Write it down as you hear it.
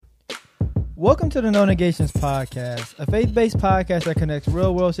Welcome to the No Negations Podcast, a faith-based podcast that connects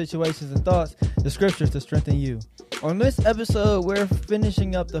real-world situations and thoughts to scriptures to strengthen you. On this episode, we're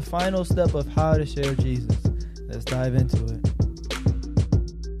finishing up the final step of how to share Jesus. Let's dive into it.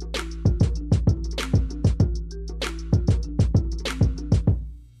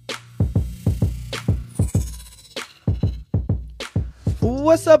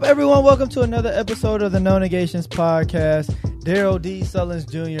 What's up, everyone? Welcome to another episode of the No Negations Podcast. Darrell Dee Sullins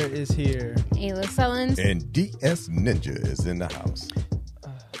Jr. is here. Ayla Sullins. And DS Ninja is in the house.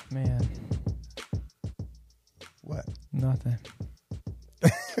 Man. What? Nothing.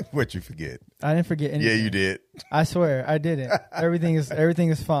 What'd you forget? I didn't forget anything. Yeah, you did. I swear, I didn't. Everything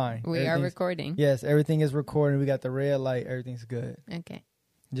is fine. We are recording. Yes, everything is recording. We got the red light. Everything's good. Okay.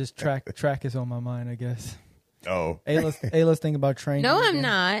 Just track is on my mind, I guess. Oh. Ayla's thinking about training. No, I'm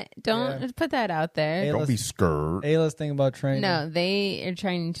not. Don't put that out there. Don't be scared. Ayla's thinking about training. No, they are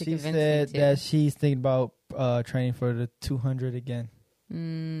trying to convince me She said to. that she's thinking about training for the 200 again.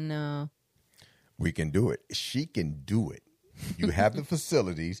 No. We can do it. She can do it. You have the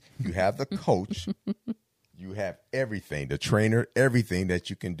facilities. You have the coach. You have everything, the trainer, everything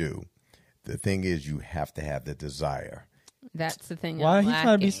that you can do. The thing is, you have to have the desire. That's the thing. Why he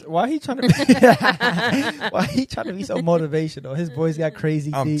trying to be so motivational? His voice got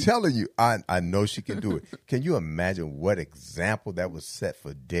crazy. I'm deep. telling you, I know she can do it. Can you imagine what example that was set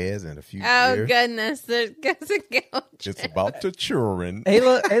for Dez in a few years? Oh, goodness. There's a go. It's about the children.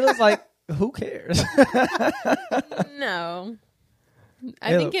 Ayla's like, who cares? No.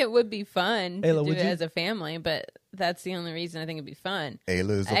 I think it would be fun to do it as a family, but that's the only reason I think it'd be fun.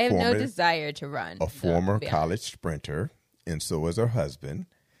 Ayla is I have no desire to run. A former college sprinter, and so is her husband.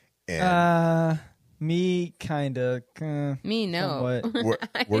 And me kind of. Me, no.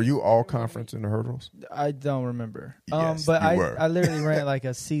 were you all conference in the hurdles? I don't remember. Yes, but you were. I literally ran like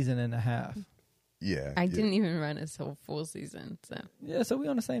a season and a half. Yeah. I didn't even run a full season. So yeah, so we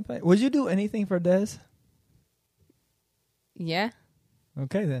on the same page. Would you do anything for Des? Yeah.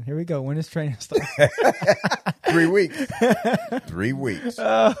 Okay, then here we go. When is training start? 3 weeks. 3 weeks.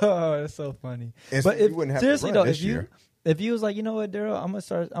 Oh, that's so funny. And but so you wouldn't have seriously to run though, this year. if you was like, you know what, Darrell, I'm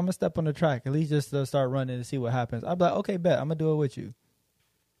gonna step on the track at least just to start running and see what happens. I'd be like, okay, bet I'm gonna do it with you.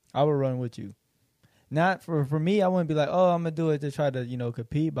 I will run with you. Not for me, I wouldn't be like, oh, I'm gonna do it to try to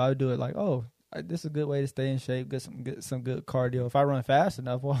compete, but I would do it like, oh, this is a good way to stay in shape, get some good cardio. If I run fast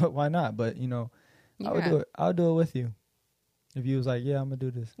enough, why not? But I would do it. I would do it with you. If you was like, yeah, I'm gonna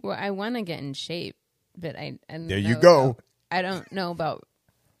do this. Well, I want to get in shape, but I there you go. I don't know about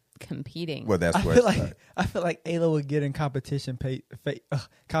competing. Well, that's what I feel like Ayla would get in competition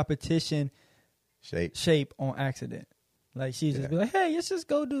shape on accident. Like she'd just be like, hey, let's just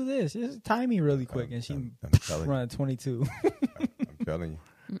go do this. Just time me really quick, and she run 22. I'm telling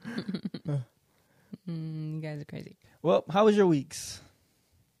you. You guys are crazy. Well, how was your weeks?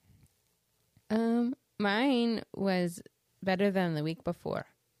 Mine was better than the week before.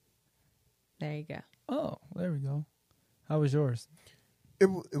 There you go. Oh, there we go. How was yours? It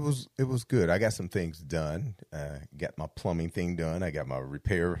was good. I got some things done. Got my plumbing thing done. I got my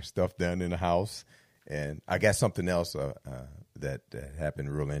repair stuff done in the house, and I got something else that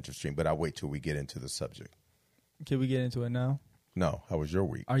happened real interesting. But I'll wait till we get into the subject. Can we get into it now? No. How was your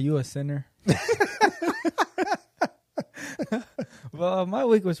week? Are you a sinner? Well, my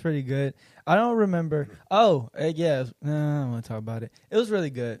week was pretty good. I don't remember. Oh, yeah. I don't want to talk about it. It was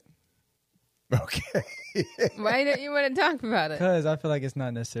really good. Okay. Why don't you want to talk about it? Because I feel like it's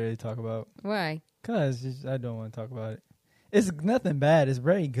not necessary to talk about. Why? Because I don't want to talk about it. It's nothing bad. It's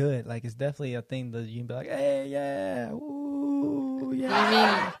very good. Like, it's definitely a thing that you can be like, hey, yeah, ooh,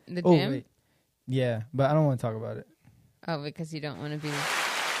 yeah. You mean the gym? Wait. Yeah, but I don't want to talk about it. Oh, because you don't want to be...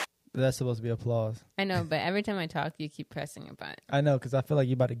 That's supposed to be applause. I know, but every time I talk, you keep pressing a button. I know, because I feel like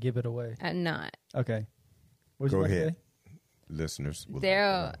you're about to give it away. I'm not. Okay. Go ahead. Listeners.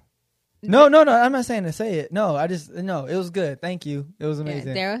 Darrell... No, I'm not saying to say it. No, it was good. Thank you. It was amazing.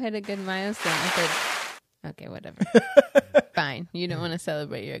 Yeah, Darrell hit a good milestone. I said, okay, whatever. Fine. You don't want to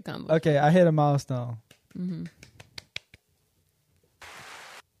celebrate your accomplishment. Okay, I hit a milestone. Mm-hmm.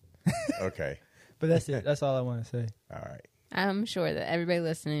 Okay. But that's it. That's all I want to say. All right. I'm sure that everybody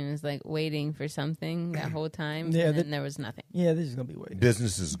listening was like waiting for something that whole time, Yeah, and then there was nothing. Yeah, this is going to be waiting.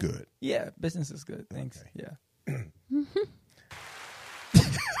 Business is good. Yeah, business is good. Thanks. Okay. Yeah.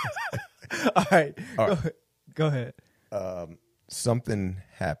 All right. Go ahead. Something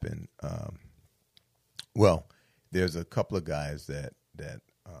happened. Well, there's a couple of guys that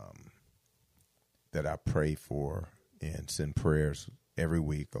I pray for and send prayers every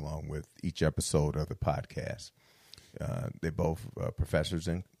week along with each episode of the podcast. They're both professors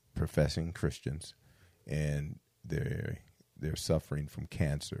in professing Christians, and they're suffering from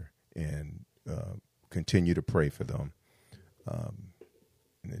cancer, and continue to pray for them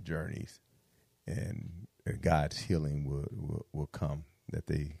in their journeys, and God's healing will come, that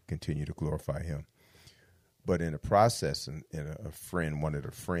they continue to glorify Him. But in the process, and one of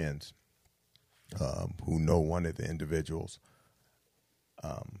the friends who know one of the individuals,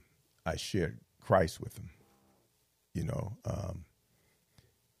 I shared Christ with them,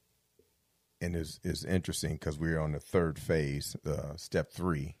 and it's interesting because we're on the third phase, step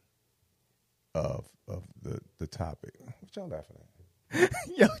 3 of the topic. What y'all laughing at?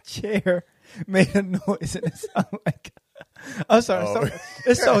 Your chair made a noise and it sounded like. I'm sorry.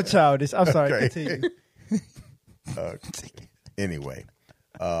 It's so childish. I'm sorry. Okay. Continue. Anyway,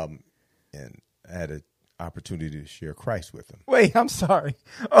 and I had an opportunity to share Christ with him. Wait, I'm sorry.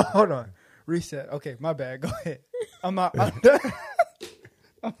 Oh, hold on. Reset. Okay, my bad. Go ahead. I'm not.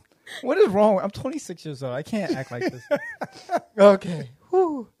 What is wrong? I'm 26 years old. I can't act like this. Okay.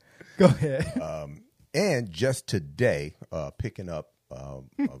 Whew. Go ahead. And just today, picking up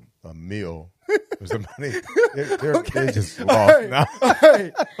a meal for somebody, they're just lost now. All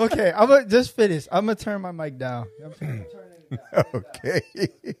right. Okay, I'm going to just finish. I'm going to turn my mic down. Okay.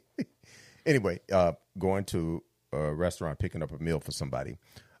 Anyway, going to a restaurant, picking up a meal for somebody.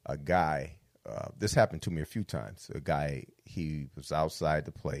 A guy, this happened to me a few times. A guy, he was outside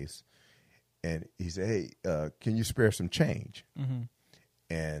the place, and he said, "Hey, can you spare some change?" Mm-hmm.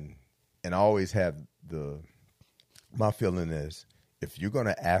 And I always have my feeling is, if you're going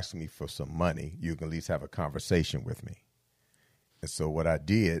to ask me for some money, you can at least have a conversation with me. And so what I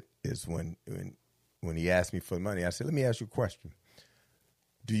did is when he asked me for money, I said, "Let me ask you a question.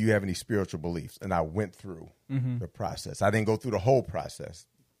 Do you have any spiritual beliefs?" And I went through the process. I didn't go through the whole process,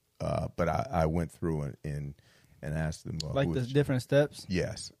 but I went through and asked him. Like the different steps?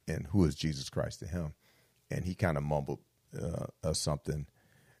 Yes. And who is Jesus Christ to him? And he kind of mumbled something.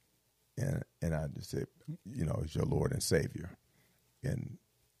 And I just said, "He's your Lord and Savior." And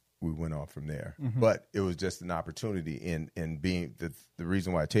we went on from there. Mm-hmm. But it was just an opportunity in being the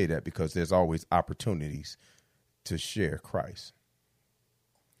reason why I tell you that, because there's always opportunities to share Christ.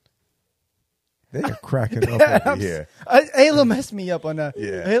 They're cracking up over here. Ayla messed me up on that.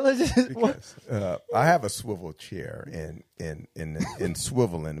 Yeah. Ayla just, because, I have a swivel chair, and in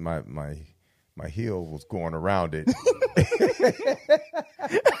swiveling, my heel was going around it.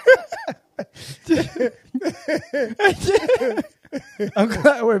 I'm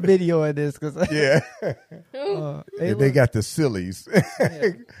glad we're videoing this because they got the sillies.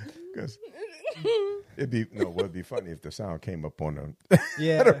 Because it'd be funny if the sound came up on them.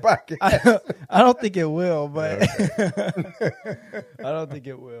 Yeah, I don't think it will, but I don't think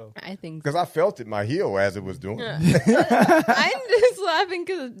it will. I think because I felt it in my heel as it was doing. I'm just laughing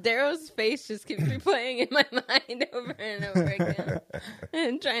because Darrell's face just keeps replaying in my mind over and over again,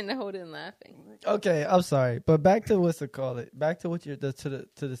 and trying to hold in laughing. Okay, I'm sorry, but back to back to what to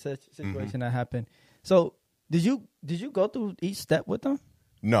the situation that happened. So did you go through each step with them?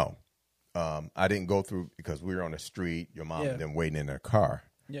 No. I didn't go through because we were on the street, your mom and them waiting in their car.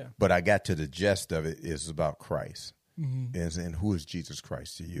 Yeah. But I got to the gist of it is about Christ. Mm-hmm. And who is Jesus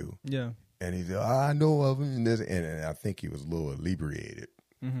Christ to you? Yeah. And he said, I know of him. And I think he was a little inebriated.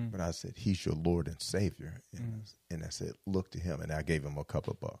 Mm-hmm. But I said, he's your Lord and Savior. And I said, look to him. And I gave him a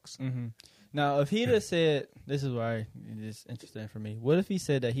couple of bucks. Mm-hmm. Now, if he'd have said, this is why it's interesting for me. What if he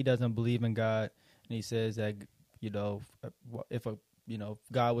said that he doesn't believe in God, and he says that, if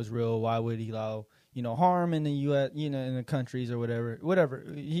God was real, why would he allow, harm in the U.S., in the countries or whatever.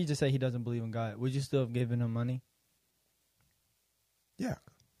 He just said he doesn't believe in God. Would you still have given him money? Yeah,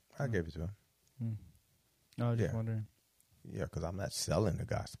 I gave it to him. I was just wondering. Yeah, because I'm not selling the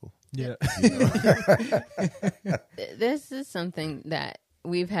gospel. Yeah. This is something that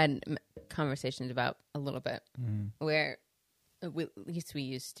we've had conversations about a little bit, where at least we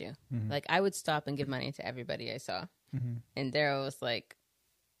used to. Like, I would stop and give money to everybody I saw. And Darrell was like,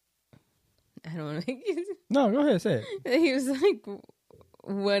 I don't want to make you. No, go ahead, say it. He was like,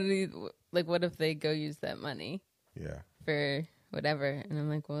 what if they go use that money? Yeah. For whatever. And I'm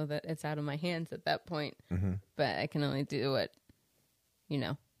like, well, it's out of my hands at that point. But I can only do what,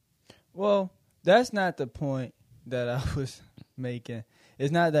 Well, that's not the point that I was making.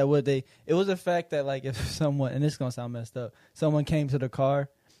 It's not that it was the fact that, like, if someone, and this is going to sound messed up, someone came to the car,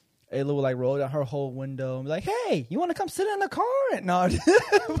 Ayla would, like, roll down her whole window and be like, hey, you want to come sit in the car? No.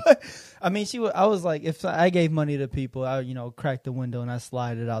 But, I mean, I was like, if I gave money to people, I, crack the window and I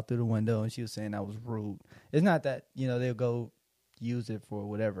slide it out through the window, and she was saying that was rude. It's not that, they'll go use it for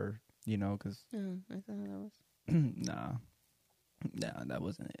whatever, because. I thought that was. Nah, that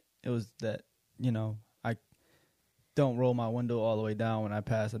wasn't it. it was that, I don't roll my window all the way down when I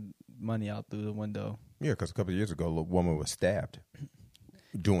pass money out through the window. Yeah, because a couple of years ago, a woman was stabbed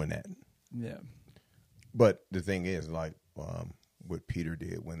doing that. Yeah. But the thing is, like what Peter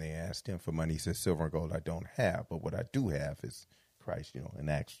did when they asked him for money, he said, silver and gold I don't have, but what I do have is Christ, in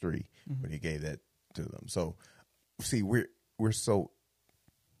Acts 3, when he gave that to them. So, see, we're so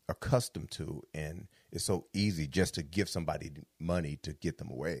accustomed to, and it's so easy just to give somebody money to get them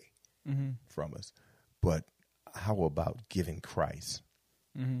away from us. But how about giving Christ?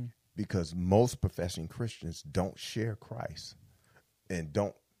 Because most professing Christians don't share Christ and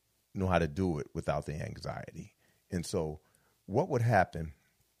don't know how to do it without the anxiety. And so what would happen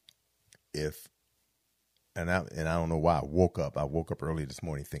if, and I don't know why I woke up early this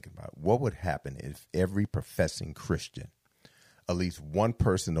morning thinking about it, what would happen if every professing Christian, at least one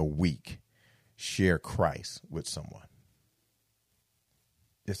person a week, share Christ with someone?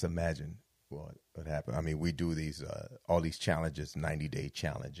 Just imagine what would happen. I mean, we do these all these challenges, 90-day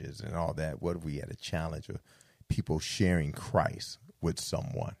challenges and all that. What if we had a challenge of people sharing Christ with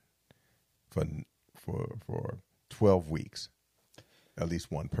someone for 12 weeks, at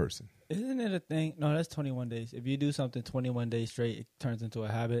least one person? Isn't it a thing? No, that's 21 days. If you do something 21 days straight, it turns into a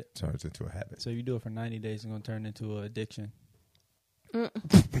habit. So if you do it for 90 days, it's going to turn into an addiction.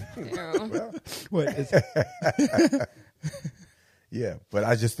 Well, yeah, but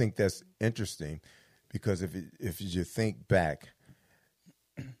I just think that's interesting because if you think back,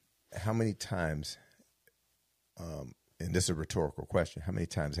 how many times, and this is a rhetorical question, how many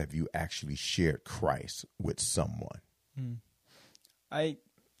times have you actually shared Christ with someone? I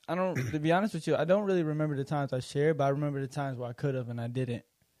don't, to be honest with you, I don't really remember the times I shared, but I remember the times where I could have and I didn't.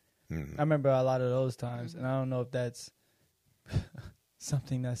 I remember a lot of those times, and I don't know if that's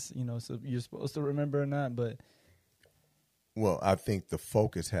something that's, so you're supposed to remember or not, but. Well, I think the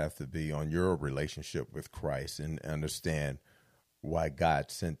focus has to be on your relationship with Christ and understand why God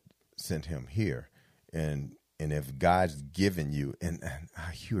sent him here. And if God's given you, and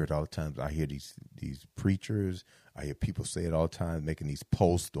I hear it all the time, I hear these preachers, I hear people say it all the time, making these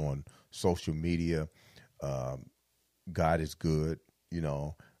posts on social media. God is good,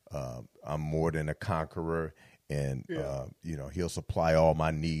 I'm more than a conqueror, and he'll supply all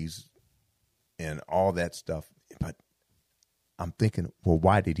my needs and all that stuff. But I'm thinking, well,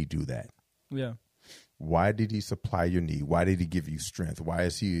 why did he do that? Yeah. Why did he supply your need? Why did he give you strength? Why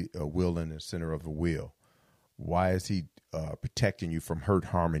is he a will in the center of the wheel? Why is he protecting you from hurt,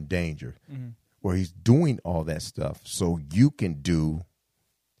 harm, and danger? Well, he's doing all that stuff so you can do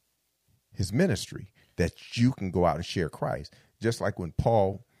his ministry, that you can go out and share Christ. Just like when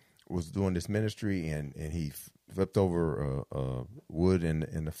Paul was doing this ministry and he flipped over wood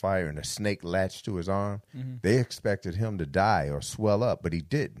in the fire and a snake latched to his arm. They expected him to die or swell up, but he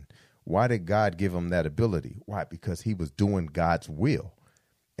didn't. Why did God give him that ability? Why? Because he was doing God's will,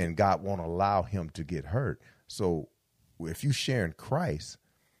 and God won't allow him to get hurt. So if you share in Christ,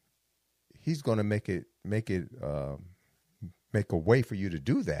 he's going to make a way for you to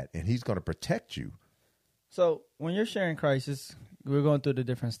do that, and he's going to protect you. So when you're sharing Christ, we're going through the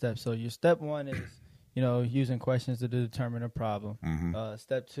different steps. So your step one is, using questions to determine a problem.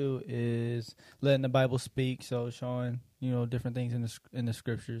 Step two is letting the Bible speak. So showing, different things in the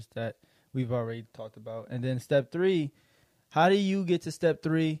scriptures that we've already talked about. And then step three, how do you get to step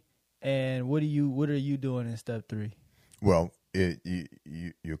three? And what are you doing in step three? Well,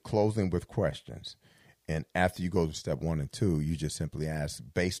 you're closing with questions. And after you go to step 1 and 2, you just simply ask,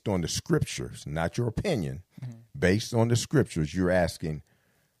 based on the scriptures, not your opinion, based on the scriptures, you're asking,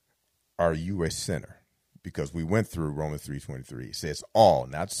 are you a sinner? Because we went through Romans 3:23. It says all,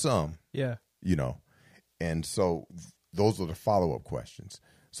 not some. Yeah. And so those are the follow-up questions.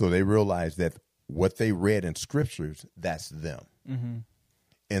 So they realize that what they read in scriptures, that's them.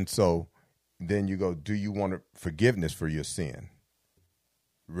 And so then you go, do you want forgiveness for your sin?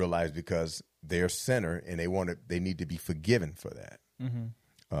 Realize because they're a sinner and they need to be forgiven for that.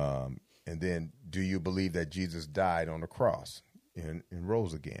 And then, do you believe that Jesus died on the cross and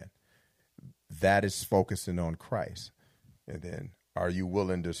rose again? That is focusing on Christ. And then, are you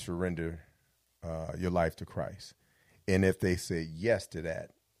willing to surrender your life to Christ? And if they say yes to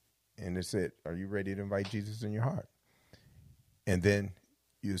that, and they said, are you ready to invite Jesus in your heart? And then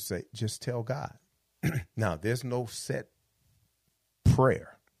you say, just tell God. Now, there's no set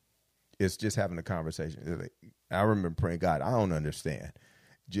prayer. It's just having a conversation. I remember praying, God, I don't understand.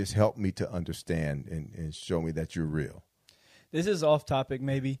 Just help me to understand and show me that you're real. This is off topic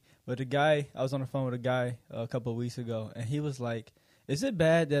maybe, but I was on the phone with a guy a couple of weeks ago, and he was like, is it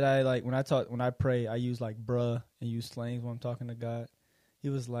bad that I when I pray, I use like bruh and use slangs when I'm talking to God? he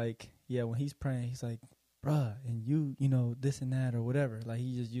was like, yeah, when he's praying, he's like, bruh, and you know, this and that or whatever. Like,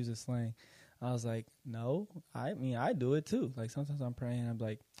 he just uses slang. I was like, no, I mean, I do it too. Like, sometimes I'm praying, I'm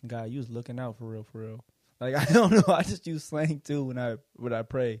like, God, you was looking out for real, for real. Like, I don't know, I just use slang too when I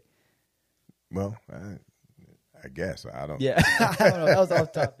pray. Well, I guess I don't. Yeah, I don't know. That was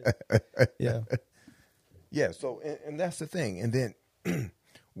off topic. Yeah. Yeah. So, and that's the thing. And then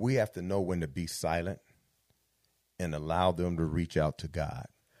we have to know when to be silent and allow them to reach out to God.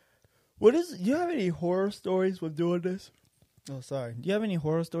 Do you have any horror stories with doing this? Oh, sorry. Do you have any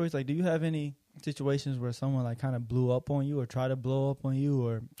horror stories? Like, do you have any situations where someone like kind of blew up on you or try to blow up on you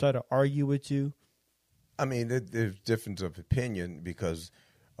or try to argue with you? I mean, there's difference of opinion because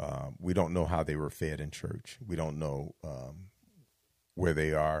we don't know how they were fed in church. We don't know where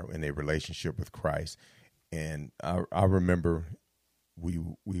they are in their relationship with Christ. And I remember we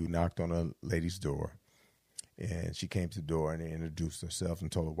knocked on a lady's door, and she came to the door and introduced herself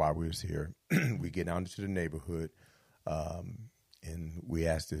and told her why we was here. We get out into the neighborhood, and we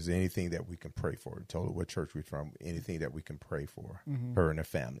asked, is there anything that we can pray for? Told her what church we're from, anything that we can pray for her and her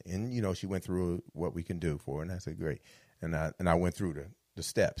family. And, you know, she went through what we can do for her, and I said, great. And I went through the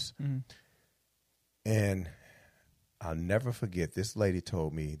steps. And I'll never forget, this lady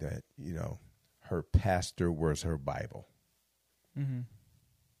told me that, you know, her pastor was her Bible. And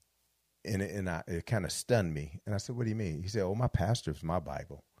it kind of stunned me. And I said, what do you mean? He said, oh, my pastor's my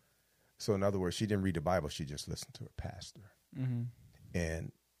Bible. So in other words, she didn't read the Bible. She just listened to her pastor.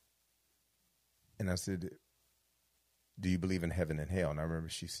 And I said, do you believe in heaven and hell? And I remember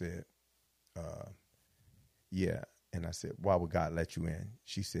she said, yeah. And I said, why would God let you in?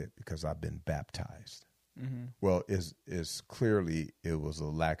 She said, because I've been baptized. Well, it's clearly it was a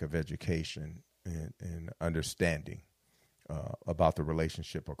lack of education and understanding about the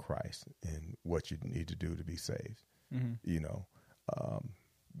relationship of Christ and what you need to do to be saved. You know,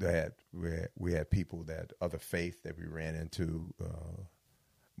 we had people that other faith that we ran into,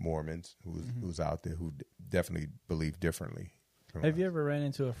 Mormons who's out there who definitely believe differently. Have you ever ran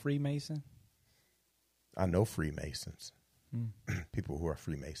into a Freemason? I know Freemasons, people who are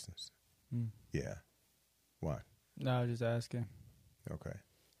Freemasons. Yeah. Why? No, I was just asking. Okay.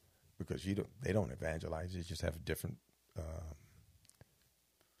 Because they don't evangelize. They just have different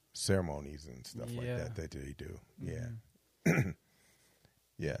ceremonies and stuff like that they do. Yeah.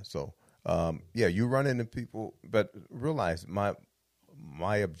 Yeah. So, you run into people, but realize my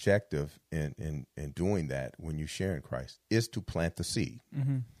objective in doing that when you share in Christ is to plant the seed.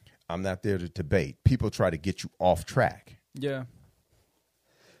 I'm not there to debate. People try to get you off track. Yeah.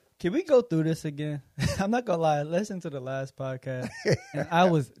 Can we go through this again? I'm not going to lie. Listen to the last podcast, and I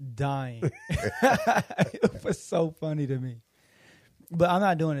was dying. It was so funny to me. But I'm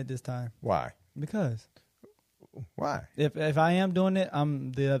not doing it this time. Why? Because. Why? If I am doing it,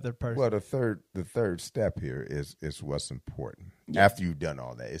 I'm the other person. Well, the third step here is what's important. Yeah. After you've done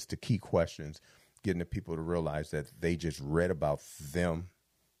all that, it's the key questions, getting the people to realize that they just read about them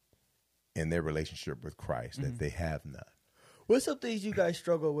and their relationship with Christ, that they have none. What's some things you guys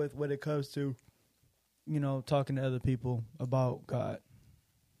struggle with when it comes to, you know, talking to other people about God?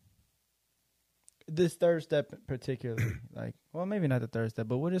 This third step particularly, like, well, maybe not the third step,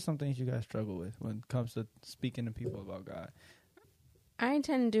 but what are some things you guys struggle with when it comes to speaking to people about God? I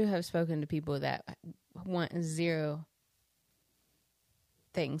tend to have spoken to people that want zero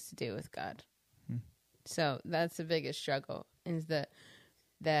things to do with God. So that's the biggest struggle, is the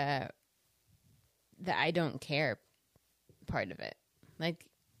I don't care part of it. Like,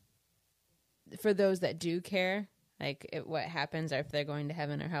 for those that do care, like what happens, or if they're going to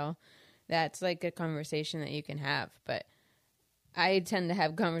heaven or hell, that's like a conversation that you can have. But I tend to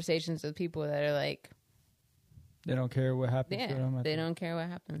have conversations with people that are like, they don't care what happens to them. They don't care what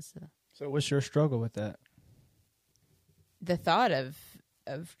happens to them. So what's your struggle with that? The thought of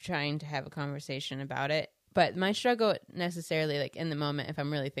trying to have a conversation about it. But my struggle necessarily, like in the moment, if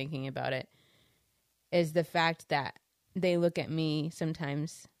I'm really thinking about it, is the fact that they look at me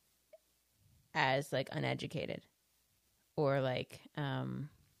sometimes as like uneducated or like because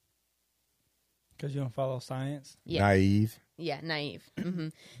you don't follow science. Naive. Yeah, naive.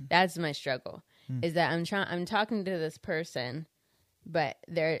 That's my struggle. Is that I'm talking to this person, but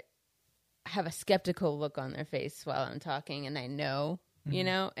they have a skeptical look on their face while I'm talking, and I know, you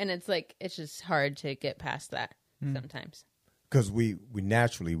know, and it's like it's just hard to get past that sometimes. Because we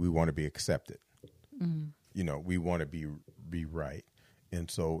naturally want to be accepted. You know, we want to be right, and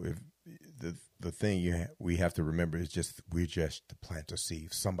so if the thing we have to remember is we're just to plant a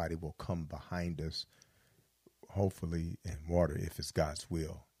seed. Somebody will come behind us, hopefully, and water if it's God's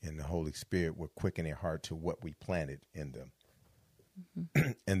will, and the Holy Spirit will quicken their heart to what we planted in them.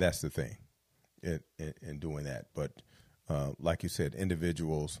 And that's the thing in doing that. But like you said,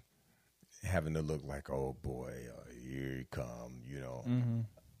 individuals having to look like, oh boy, here he come,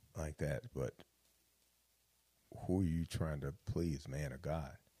 like that. But who are you trying to please, man or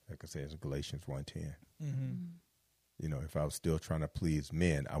God? Like I said, it's Galatians 1:10. If I was still trying to please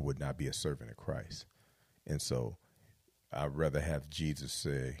men, I would not be a servant of Christ. And so I'd rather have Jesus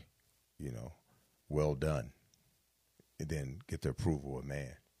say, well done, and then get the approval of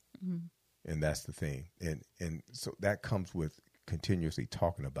man. And that's the thing. And so that comes with continuously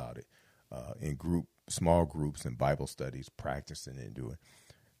talking about it in small groups and Bible studies, practicing and doing.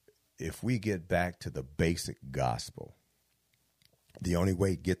 If we get back to the basic gospel, the only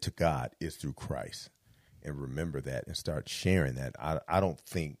way to get to God is through Christ. And remember that and start sharing that. I don't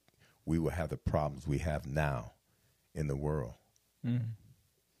think we will have the problems we have now in the world.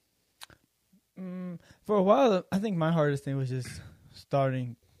 For a while, I think my hardest thing was just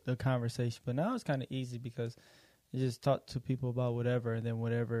starting the conversation. But now it's kind of easy because you just talk to people about whatever, and then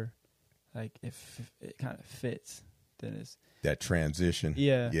whatever, like if it kind of fits, then it's that transition.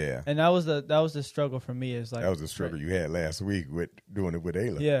 Yeah. And that was the struggle for me. Is like that was the struggle you had last week with doing it with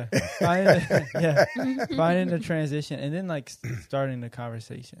Ayla. Yeah, finding the transition and then like starting the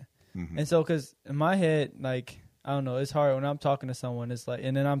conversation. And so, because in my head, like I don't know, it's hard when I'm talking to someone. It's like,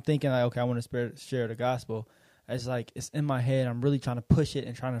 and then I'm thinking like, okay, I want to share the gospel. It's like it's in my head. I'm really trying to push it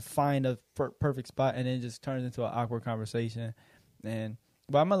and trying to find a perfect spot, and then it just turns into an awkward conversation.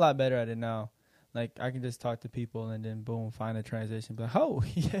 But I'm a lot better at it now. Like I can just talk to people and then boom, find a transition. But oh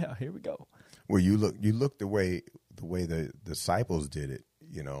yeah, here we go. Well, you look the way the disciples did it.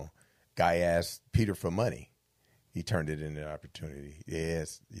 Guy asked Peter for money, he turned it into an opportunity.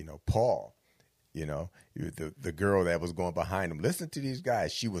 Yes, Paul. The girl that was going behind him. Listen to these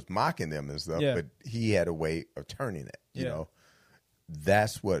guys. She was mocking them and stuff, but he had a way of turning it. You know,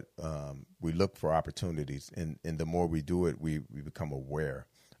 that's what we look for opportunities, and the more we do it, we become aware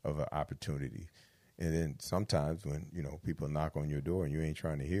of an opportunity. And then sometimes when people knock on your door and you ain't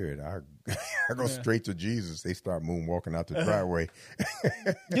trying to hear it, I go straight to Jesus. They start moonwalking out the driveway.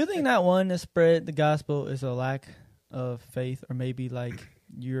 Do you think not wanting to spread the gospel is a lack of faith, or maybe like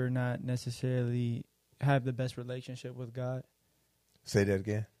you're not necessarily have the best relationship with God? Say that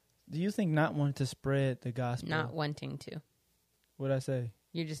again. Do you think not wanting to spread the gospel? Not wanting to. What'd I say?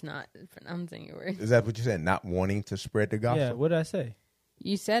 You're just not pronouncing your word. Is that what you said? Not wanting to spread the gospel? Yeah, what did I say?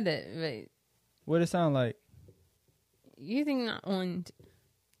 You said it, but what did it sound like? You think not wanting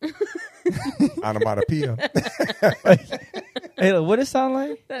to. Onomatopoeia. Hey, what did it sound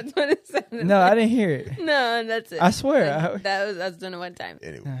like? That's what it sounded No, like. I didn't hear it. No, that's it. I swear. I was doing it one time.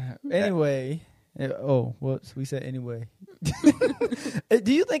 Anyway. We said anyway.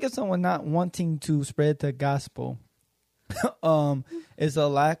 Do you think if someone not wanting to spread the gospel is a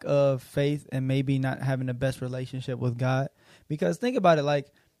lack of faith and maybe not having the best relationship with God? Because think about it, like,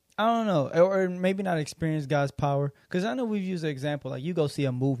 I don't know, or maybe not experience God's power. Because I know we've used an example, like you go see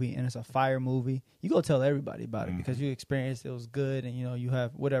a movie and it's a fire movie. You go tell everybody about it because you experienced it was good and, you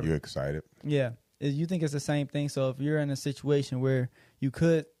have whatever. You're excited. Yeah. You think it's the same thing? So if you're in a situation where you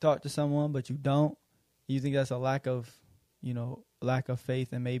could talk to someone but you don't, you think that's a lack of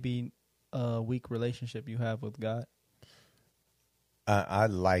faith and maybe a weak relationship you have with God? I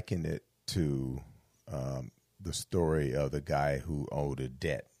liken it to the story of the guy who owed a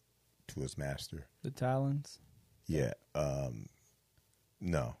debt to his master. The talons? Yeah.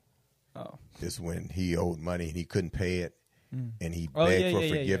 No. Oh. It's when he owed money and he couldn't pay it, and he begged for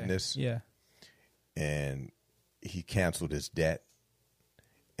forgiveness. Yeah. And he canceled his debt.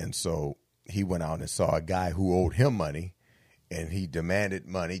 And so he went out and saw a guy who owed him money, and he demanded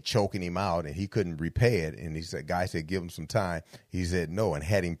money, choking him out, and he couldn't repay it. And guy said, give him some time. He said no, and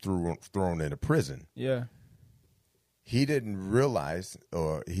had him thrown into prison. Yeah. He didn't realize,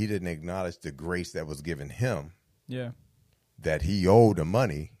 or he didn't acknowledge the grace that was given him. Yeah. That he owed the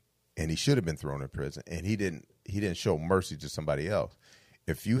money, and he should have been thrown in prison, and he didn't show mercy to somebody else.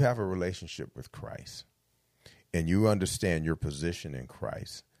 If you have a relationship with Christ and you understand your position in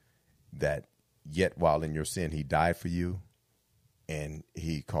Christ, that yet while in your sin, he died for you and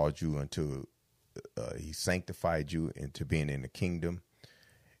he called you he sanctified you into being in the kingdom,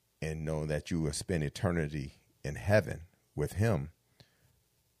 and know that you will spend eternity in heaven with him,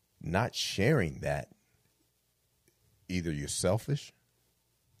 not sharing that, either you're selfish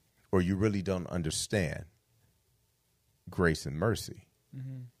or you really don't understand grace and mercy.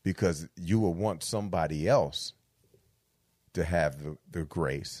 Because you will want somebody else to have the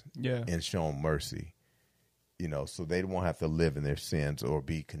grace and show mercy, so they won't have to live in their sins or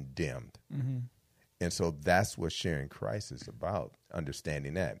be condemned. And so that's what sharing Christ is about,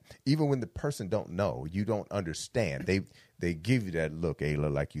 understanding that. Even when the person don't know, you don't understand. They give you that look,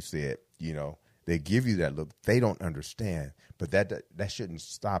 Ayla, like you said, they give you that look. They don't understand. But that shouldn't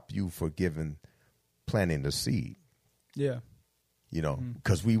stop you for planting the seed. Yeah.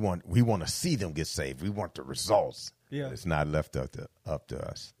 Because we want to see them get saved. We want the results. Yeah. It's not left up to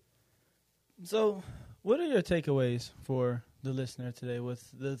us. So what are your takeaways for the listener today with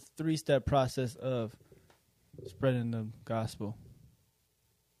the 3-step process of spreading the gospel?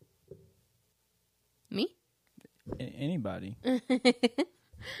 Me? Anybody.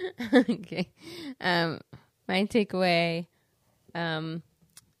 Okay. My takeaway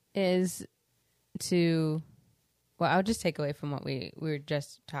is I'll just take away from what we were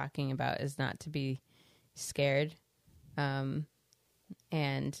just talking about is not to be scared, and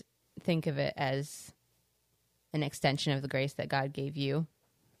think of it as an extension of the grace that God gave you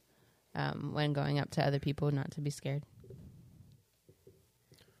when going up to other people, not to be scared.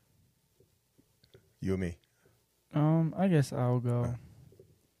 You or me? I guess I'll go.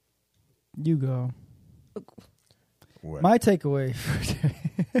 You go. What? My takeaway,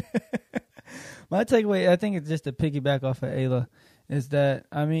 I think it's just to piggyback off of Ayla, is that,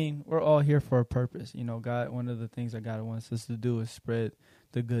 we're all here for a purpose. God, one of the things that God wants us to do is spread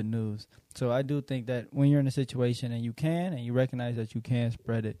the good news. So I do think that when you're in a situation and you recognize that you can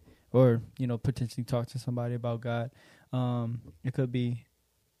spread it, or, potentially talk to somebody about God, it could be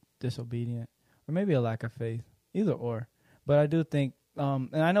disobedient or maybe a lack of faith, either or. But I do think,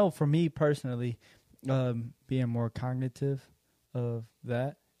 and I know for me personally, being more cognitive of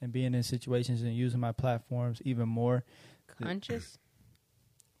that and being in situations and using my platforms even more. Conscious?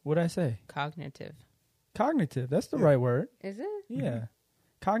 What'd I say? Cognitive. Cognitive. That's the right word. Is it? Yeah. Mm-hmm.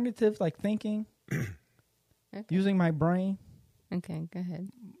 Cognitive, like thinking, Okay. using my brain. Okay, go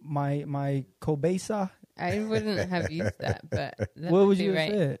ahead. My cabeza. I wouldn't have used that, but that What would be you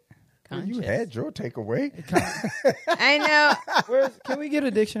right. have said? Well, you had your takeaway. I know. Can we get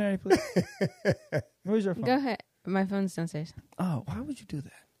a dictionary, please? Where's your phone? Go ahead. My phone's downstairs. Oh, why would you do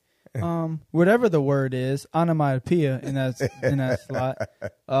that? Whatever the word is, onomatopoeia in that slot.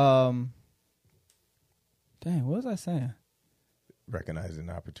 Dang, what was I saying? Recognizing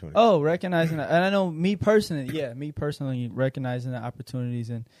the opportunity. Oh, recognizing that. And I know me personally recognizing the opportunities,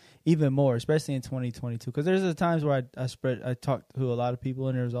 and even more, especially in 2022. Because there's the times where I talked to a lot of people,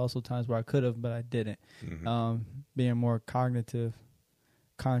 and there's also times where I could have, but I didn't. Mm-hmm. Being more cognitive,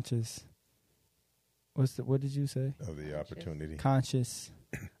 conscious. What did you say? Of the opportunity. Conscious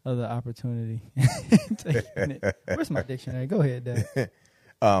of the opportunity. Where's my dictionary? Go ahead, Dad.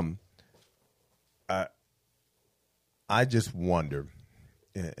 I just wonder,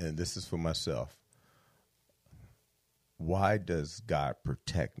 and this is for myself, why does God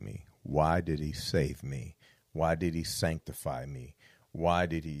protect me? Why did he save me? Why did he sanctify me? Why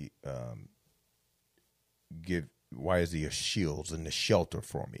did he why is he a shield and a shelter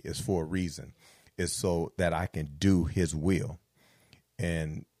for me? It's for a reason. It's so that I can do his will,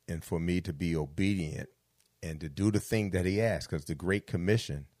 and for me to be obedient and to do the thing that he asks, because the Great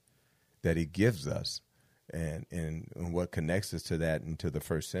Commission that he gives us, and what connects us to that into the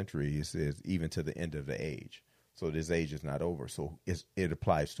first century is even to the end of the age. So this age is not over. So it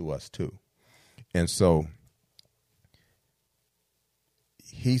applies to us too. And so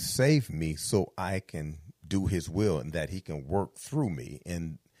he saved me so I can do his will and that he can work through me.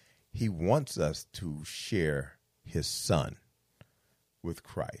 And he wants us to share his son with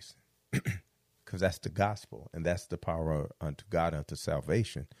Christ, because that's the gospel, and that's the power unto God, unto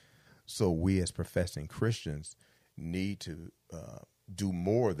salvation. So we as professing Christians need to do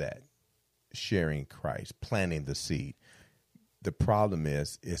more of that, sharing Christ, planting the seed. The problem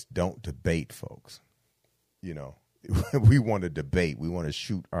is don't debate, folks. We want to debate. We want to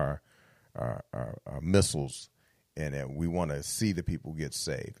shoot our missiles, and we want to see the people get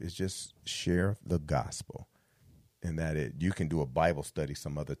saved. It's just share the gospel, and you can do a Bible study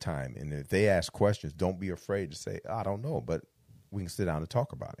some other time. And if they ask questions, don't be afraid to say, I don't know, but we can sit down and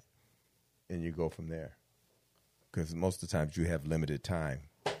talk about it. And you go from there, because most of the times you have limited time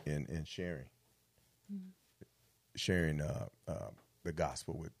in sharing the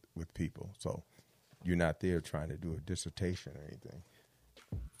gospel with people. So you're not there trying to do a dissertation or anything.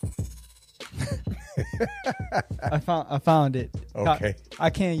 I found it. Okay. I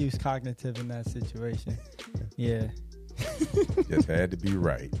can't use cognitive in that situation. Yeah. Just had to be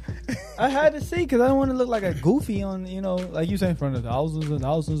right. I had to see, because I don't want to look like a goofy on, like you say, in front of thousands and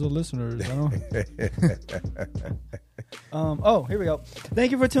thousands of listeners. Here we go.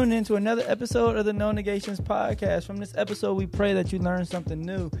 Thank you for tuning in to another episode of the No Negations podcast. From this episode, we pray that you learned something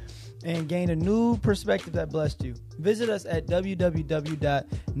new. and gain a new perspective that blessed you. Visit us at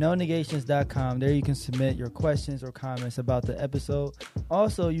www.nonegations.com. There you can submit your questions or comments about the episode.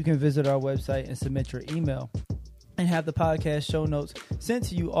 Also, you can visit our website and submit your email and have the podcast show notes sent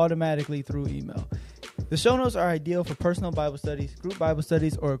to you automatically through email. The show notes are ideal for personal Bible studies, group Bible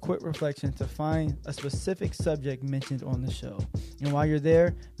studies, or a quick reflection to find a specific subject mentioned on the show. And while you're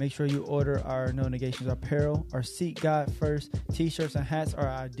there, make sure you order our No Negations apparel. Our Seek God First t-shirts and hats are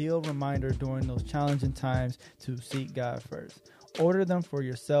an ideal reminder during those challenging times to seek God first. Order them for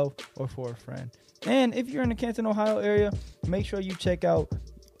yourself or for a friend. And if you're in the Canton, Ohio area, make sure you check out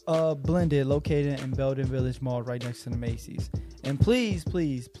Blended, located in Belden Village Mall right next to the Macy's. And please,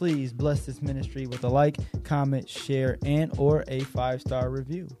 please, please bless this ministry with a like, comment, share, and or a 5-star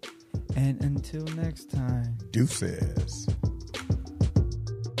review. And until next time, deuces.